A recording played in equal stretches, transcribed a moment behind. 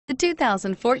The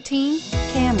 2014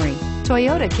 Camry.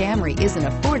 Toyota Camry is an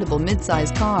affordable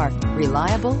midsize car,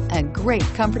 reliable and great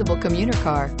comfortable commuter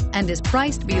car, and is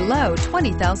priced below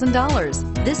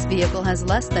 $20,000. This vehicle has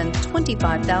less than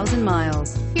 25,000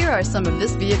 miles. Here are some of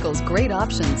this vehicle's great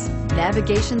options: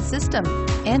 navigation system,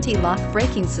 anti-lock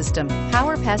braking system,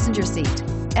 power passenger seat,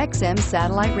 XM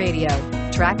satellite radio,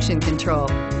 traction control,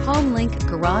 HomeLink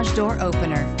garage door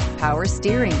opener, power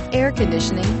steering, air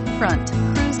conditioning, front,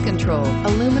 cruise control,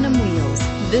 aluminum wheels.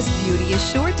 This beauty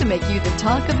is sure to make you the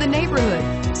talk of the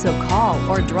neighborhood. So call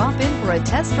or drop in for a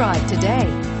test drive today.